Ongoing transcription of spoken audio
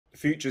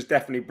future's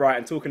definitely bright.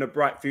 And talking of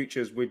bright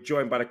futures, we're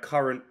joined by the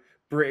current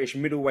British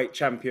middleweight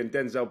champion,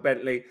 Denzel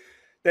Bentley.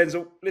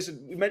 Denzel,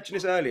 listen, we mentioned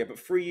this earlier, but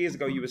 3 years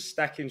ago, you were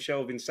stacking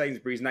shelves in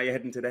Sainsbury's. Now you're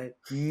heading to the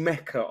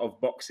mecca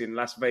of boxing,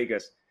 Las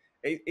Vegas.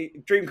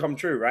 Dream come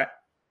true, right?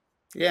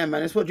 Yeah,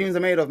 man. It's what dreams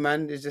are made of,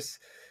 man. It's just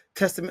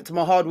testament to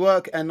my hard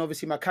work and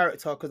obviously my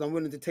character, because I'm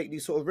willing to take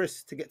these sort of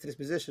risks to get to this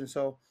position.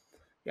 So,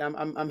 yeah,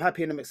 I'm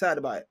happy and I'm excited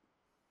about it.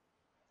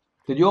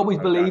 Did you always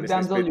No believe,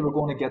 doubt. Denzel, you were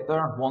going to get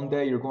there? One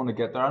day you're going to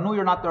get there. I know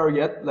you're not there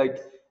yet. Like,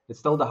 it's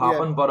still to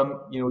happen, but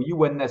you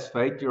win this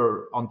fight,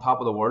 you're on top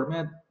of the world,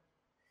 man.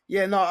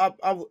 Yeah, no,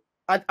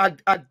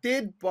 I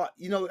did, but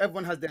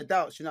everyone has their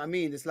doubts. You know what I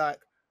mean? It's like,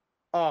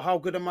 oh, how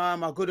good am I?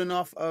 Am I good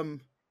enough? I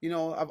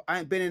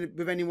ain't been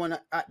with anyone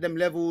at them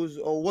levels,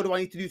 or what do I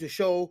need to do to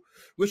show?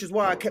 Which is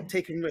why I kept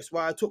taking risks.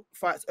 Why I took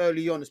fights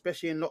early on,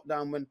 especially in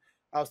lockdown when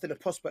I was still a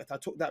prospect. I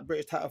took that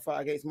British title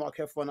fight against Mark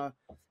Heffron. I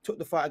took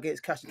the fight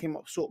against Cash and came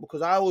up short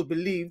because I always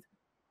believed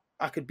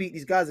I could beat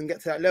these guys and get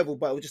to that level,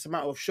 but it was just a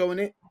matter of showing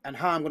it and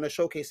how I'm going to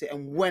showcase it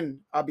and when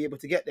I'll be able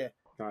to get there.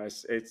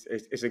 Nice.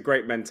 It's a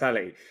great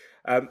mentality.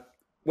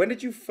 When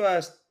did you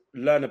first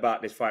learn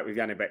about this fight with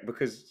Janibek?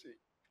 Because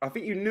I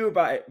think you knew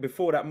about it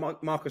before that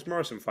Marcus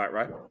Morrison fight,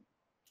 right?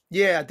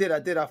 Yeah, I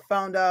did. I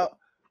found out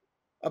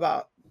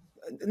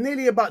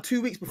nearly about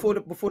 2 weeks before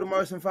the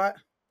Morrison fight.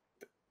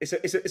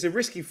 It's a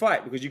risky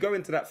fight because you go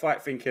into that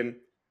fight thinking,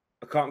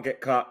 I can't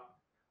get cut,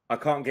 I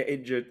can't get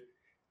injured.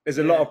 There's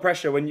a lot of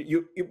pressure when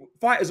you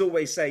fighters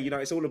always say,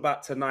 it's all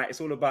about tonight, it's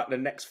all about the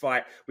next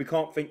fight. We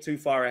can't think too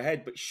far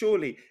ahead. But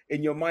surely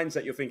in your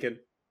mindset, you're thinking,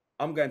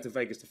 I'm going to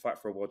Vegas to fight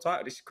for a world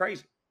title. This is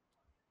crazy.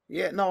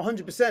 Yeah, no,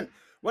 100%.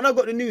 When I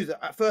got the news,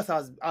 at first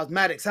I was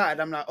mad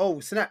excited. I'm like, oh,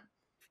 snap.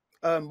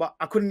 But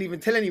I couldn't even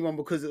tell anyone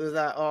because it was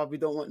like, oh, we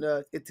don't want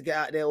it to get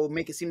out there or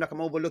make it seem like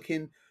I'm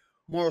overlooking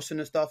Morrison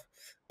and stuff.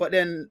 But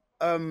then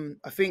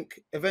I think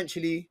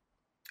eventually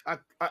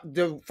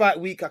the fight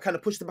week, I kind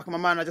of pushed it back in my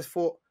mind. I just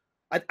thought,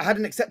 I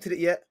hadn't accepted it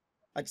yet.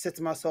 I just said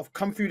to myself,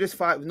 come through this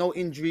fight with no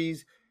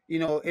injuries.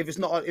 If it's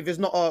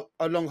not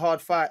a long,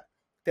 hard fight,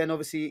 then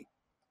obviously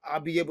I'll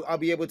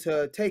be able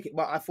to take it.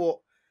 But I thought,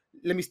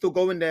 let me still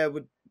go in there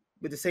with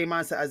the same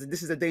mindset as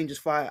this is a dangerous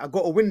fight. I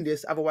got to win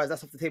this, otherwise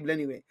that's off the table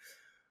anyway.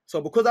 So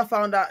because I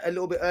found out a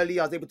little bit early,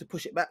 I was able to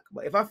push it back.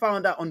 But if I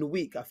found out on the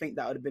week, I think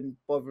that would have been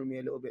bothering me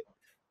a little bit.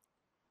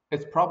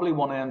 It's probably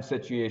one of them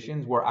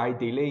situations where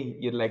ideally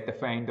you'd like to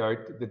find out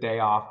the day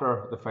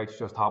after the fight's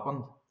just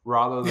happened,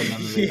 rather than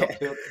in the lead up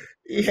to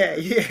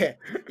it.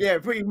 Yeah,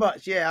 pretty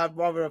much. Yeah, I'd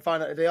rather have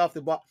found out the day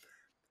after. But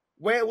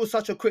where it was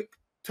such a quick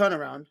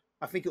turnaround,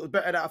 I think it was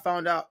better that I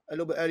found out a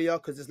little bit earlier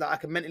because it's like I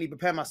can mentally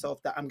prepare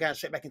myself that I'm going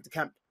straight back into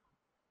camp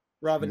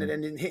rather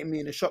than hitting me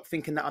in the shock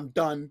thinking that I'm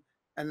done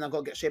and I've got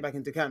to get straight back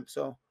into camp.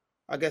 So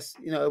I guess,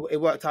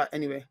 it worked out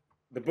anyway.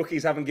 The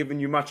bookies haven't given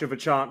you much of a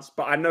chance,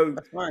 but I know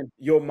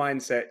your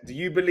mindset. Do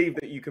you believe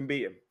that you can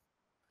beat him?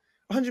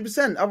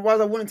 100%. Otherwise,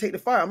 I wouldn't take the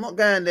fight. I'm not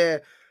going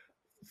there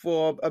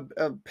for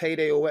a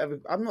payday or whatever.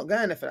 I'm not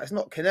going there for that. It's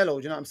not Canelo.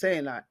 Do you know what I'm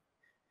saying? Like,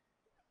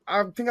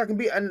 I think I can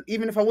beat, and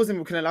even if I wasn't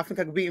with Canelo, I think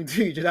I could beat him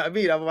too. Do you know what I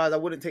mean? Otherwise, I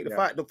wouldn't take the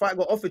fight. The fight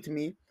got offered to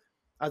me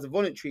as a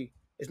voluntary.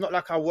 It's not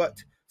like I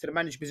worked to the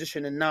manager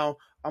position and now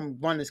I'm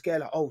running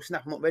scared like, oh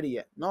snap, I'm not ready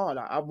yet. No,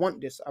 like I want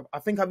this. I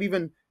think I've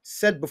even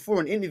said before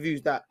in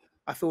interviews that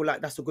I feel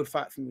like that's a good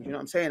fight for me. You know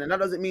what I'm saying? And that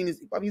doesn't mean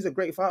he's a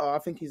great fighter. I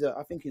think he's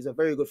a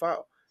very good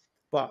fighter.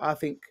 But I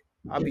think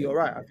I'll be all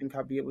right. I think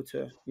I'll be able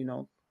to,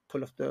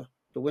 pull off the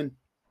win.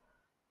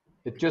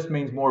 It just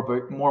means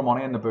more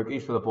money in the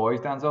bookies for the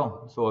boys,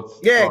 Denzel. So it's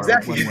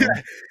exactly.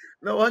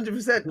 No,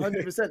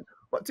 100%.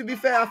 But to be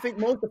fair, I think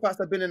most of the fights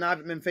I've been in, I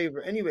haven't been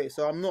favorite anyway.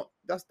 So I'm not.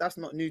 That's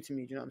not new to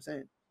me. Do you know what I'm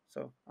saying?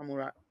 So I'm all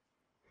right.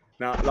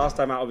 Now, last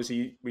time out,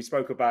 obviously, we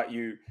spoke about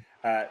you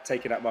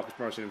taking out Marcus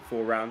Morrison in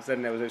 4 rounds.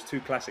 Then there was those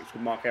 2 classics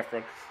with Mark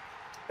Heffron.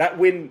 That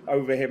win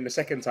over him the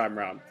second time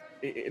round,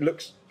 it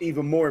looks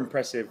even more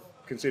impressive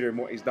considering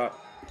what he's done.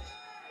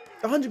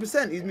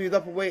 100%. He's moved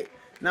up a weight.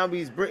 Now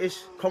he's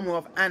British,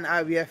 Commonwealth, and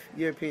IBF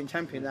European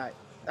champion. Like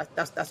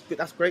that's good.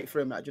 That's great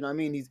for him. Like, do you know what I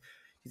mean? He's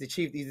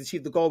achieved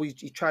the goal.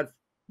 He tried,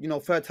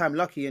 3rd time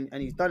lucky, and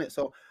he's done it.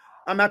 So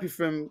I'm happy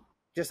for him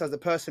just as a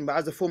person, but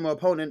as a former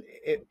opponent,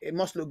 it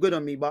must look good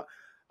on me. But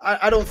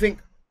I don't think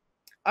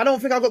I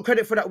got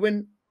credit for that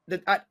win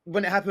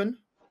when it happened,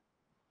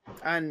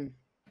 and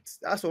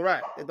that's all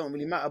right. It don't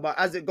really matter. But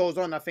as it goes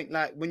on, I think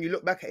like when you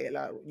look back at it,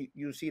 like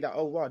you see that,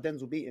 oh wow,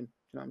 Denzel beat him.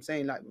 You know what I'm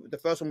saying? Like the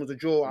first one was a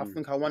draw. I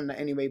think I won that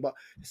anyway, but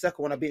the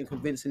second one I beat him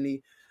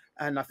convincingly.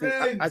 And I think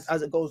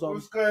as it goes on,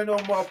 what's going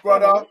on, my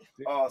brother?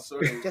 Oh,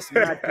 sorry. Just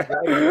mad people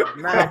everywhere.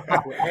 Mad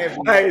people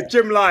everywhere. Hey, it's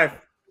gym life.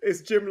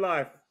 It's gym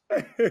life.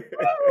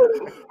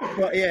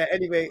 But yeah,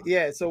 anyway,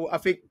 yeah. So I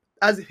think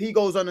as he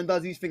goes on and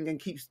does these things and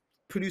keeps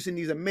producing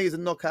these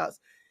amazing knockouts,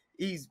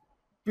 he's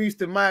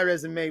boosted my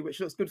resume, which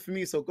looks good for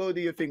me. So go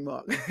do your thing,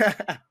 Mark.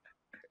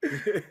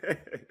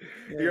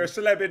 You're a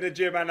celeb in the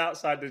gym and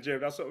outside the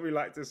gym. That's what we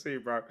like to see,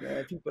 bro.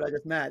 Yeah, people are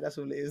just mad. That's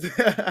all it is.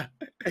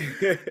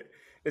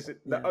 Listen,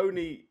 the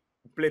only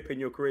blip in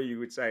your career you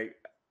would say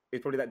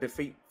is probably that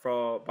defeat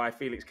by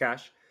Felix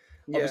Cash.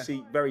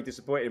 Obviously, very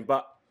disappointing.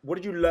 But what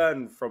did you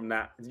learn from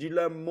that? Did you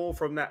learn more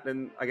from that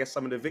than, I guess,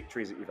 some of the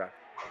victories that you've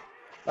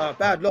had?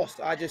 Bad loss.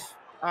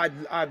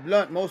 I've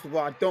learned most of it.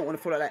 I don't want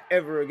to feel like that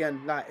ever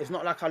again. Like, it's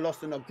not like I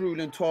lost in a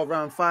grueling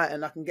 12-round fight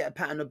and I can get a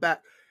pat on the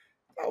back.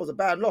 That was a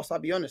bad loss. I'll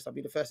be honest. I'll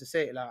be the first to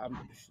say it. Like,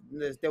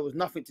 there was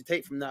nothing to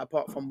take from that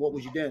apart from what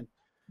was you doing.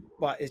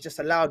 But it's just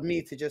allowed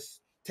me to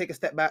just take a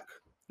step back,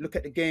 look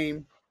at the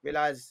game,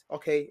 realize,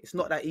 okay, it's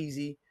not that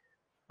easy.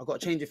 I've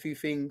got to change a few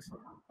things.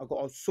 I've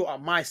got to sort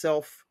out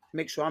myself,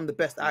 make sure I'm the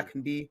best I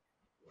can be.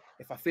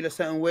 If I feel a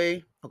certain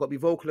way, I've got to be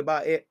vocal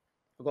about it.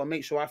 I've got to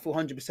make sure I feel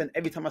 100%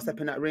 every time I step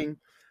in that ring.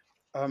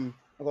 I've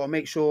got to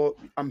make sure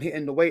I'm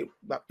hitting the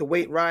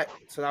weight right.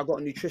 So I've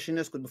got a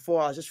nutritionist, because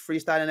before I was just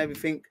freestyling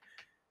everything.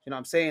 You know what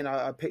I'm saying?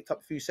 I picked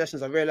up a few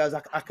sessions. I realized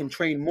I can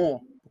train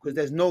more, because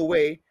there's no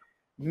way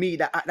me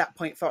that at that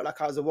point felt like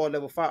I was a world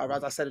level fighter,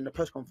 as I said in the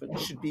press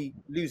conference, should be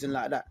losing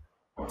like that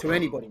to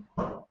anybody.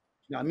 You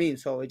know what I mean?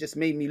 So it just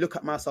made me look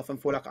at myself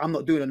and feel like I'm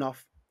not doing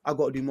enough. I've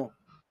got to do more.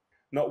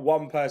 Not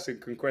one person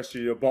can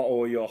question your bottle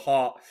or your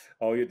heart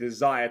or your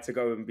desire to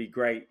go and be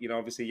great. You know,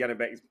 obviously,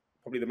 Janibek is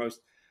probably the most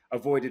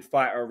avoided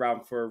fighter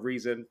around for a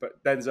reason.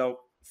 But Denzel,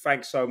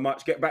 thanks so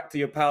much. Get back to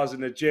your pals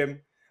in the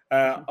gym.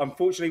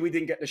 Unfortunately, we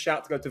didn't get the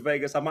shout to go to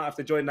Vegas. I might have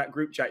to join that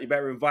group chat. You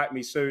better invite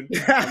me soon.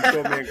 I'm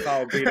sure me and Carl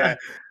will be there,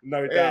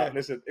 no doubt.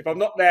 Listen, if I'm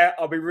not there,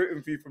 I'll be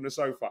rooting for you from the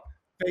sofa.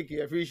 Thank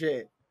you. I appreciate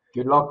it.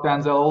 Good luck,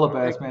 Denzel. All the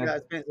best, man.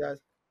 Thanks, guys.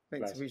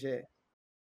 Thanks. Appreciate it.